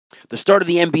The start of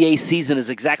the NBA season is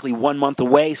exactly 1 month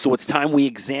away, so it's time we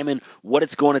examine what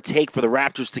it's going to take for the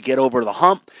Raptors to get over the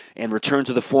hump and return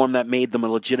to the form that made them a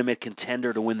legitimate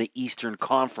contender to win the Eastern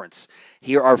Conference.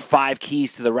 Here are 5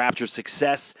 keys to the Raptors'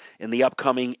 success in the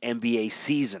upcoming NBA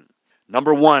season.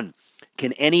 Number 1.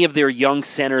 Can any of their young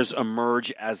centers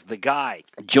emerge as the guy?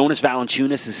 Jonas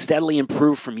Valanciunas has steadily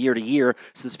improved from year to year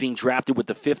since being drafted with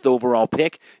the 5th overall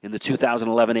pick in the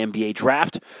 2011 NBA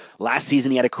draft. Last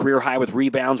season, he had a career high with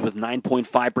rebounds with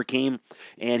 9.5 per game,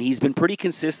 and he's been pretty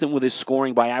consistent with his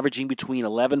scoring by averaging between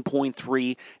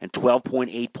 11.3 and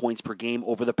 12.8 points per game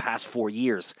over the past 4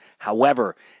 years.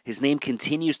 However, his name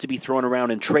continues to be thrown around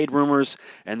in trade rumors,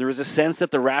 and there is a sense that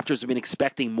the Raptors have been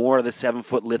expecting more of the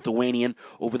 7-foot Lithuanian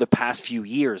over the past few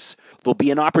years. There'll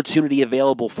be an opportunity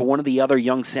available for one of the other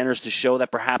young centers to show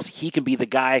that perhaps he can be the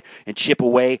guy and chip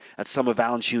away at some of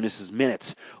Valanciunas'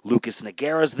 minutes. Lucas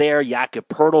Nogueira's there, Jakob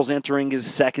Poeltl's entering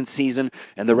his second season,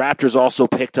 and the Raptors also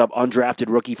picked up undrafted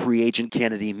rookie free agent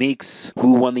Kennedy Meeks,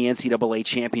 who won the NCAA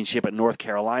championship at North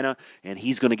Carolina, and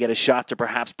he's going to get a shot to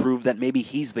perhaps prove that maybe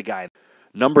he's the guy.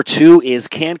 Number 2 is,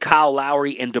 can Kyle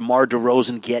Lowry and DeMar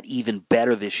DeRozan get even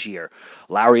better this year?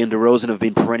 Lowry and DeRozan have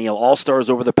been perennial all-stars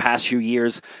over the past few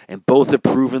years, and both have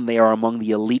proven they are among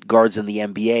the elite guards in the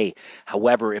NBA.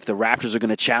 However, if the Raptors are going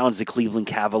to challenge the Cleveland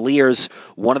Cavaliers,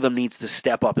 one of them needs to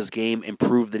step up his game and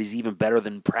prove that he's even better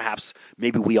than perhaps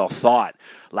maybe we all thought.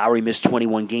 Lowry missed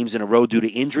 21 games in a row due to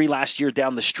injury last year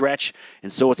down the stretch,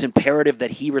 and so it's imperative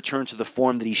that he return to the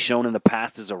form that he's shown in the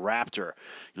past as a Raptor.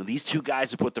 These two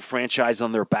guys have put the franchise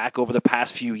on their back over the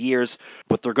past few years,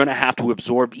 but they're going to have to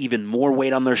absorb even more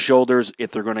weight on their shoulders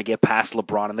if they're going to get past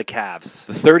LeBron and the Cavs.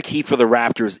 The third key for the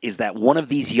Raptors is that one of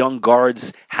these young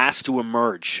guards has to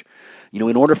emerge.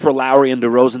 In order for Lowry and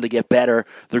DeRozan to get better,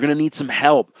 they're going to need some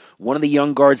help. One of the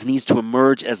young guards needs to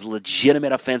emerge as a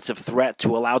legitimate offensive threat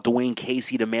to allow Dwayne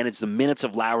Casey to manage the minutes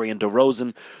of Lowry and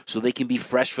DeRozan so they can be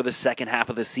fresh for the second half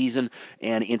of the season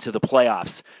and into the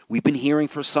playoffs. We've been hearing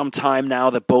for some time now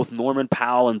that both Norman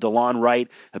Powell and DeLon Wright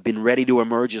have been ready to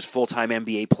emerge as full-time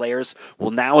NBA players.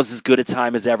 Well, now is as good a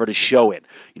time as ever to show it.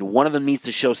 One of them needs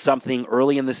to show something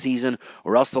early in the season,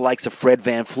 or else the likes of Fred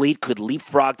VanVleet could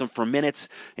leapfrog them for minutes,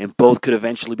 and both could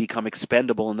eventually become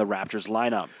expendable in the Raptors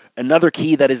lineup. Another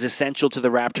key that is essential to the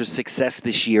Raptors' success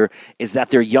this year is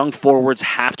that their young forwards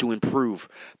have to improve.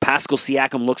 Pascal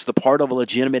Siakam looks the part of a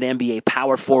legitimate NBA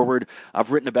power forward.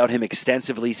 I've written about him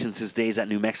extensively since his days at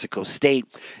New Mexico State,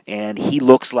 and he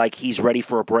looks like he's ready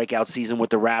for a breakout season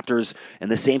with the Raptors, and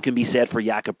the same can be said for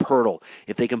Jakob Poeltl.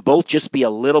 If they can both just be a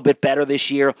little bit better this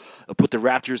year, it'll put the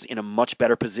Raptors in a much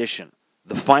better position.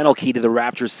 The final key to the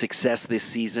Raptors' success this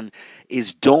season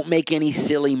is don't make any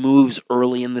silly moves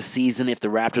early in the season if the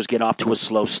Raptors get off to a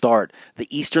slow start. The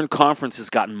Eastern Conference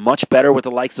has gotten much better with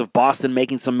the likes of Boston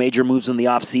making some major moves in the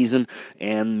offseason,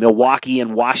 and Milwaukee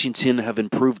and Washington have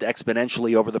improved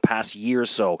exponentially over the past year or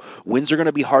so. Wins are going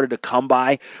to be harder to come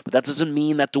by, but that doesn't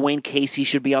mean that Dwayne Casey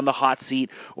should be on the hot seat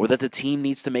or that the team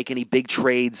needs to make any big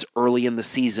trades early in the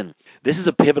season. This is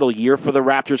a pivotal year for the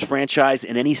Raptors franchise,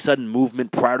 and any sudden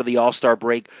movement prior to the All-Star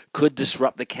break could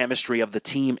disrupt the chemistry of the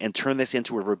team and turn this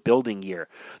into a rebuilding year.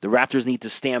 The Raptors need to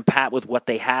stand pat with what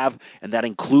they have, and that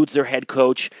includes their head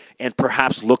coach, and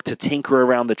perhaps look to tinker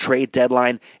around the trade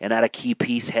deadline and add a key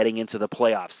piece heading into the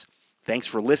playoffs. Thanks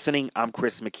for listening. I'm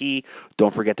Chris McKee.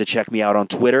 Don't forget to check me out on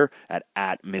Twitter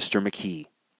at Mr. McKee.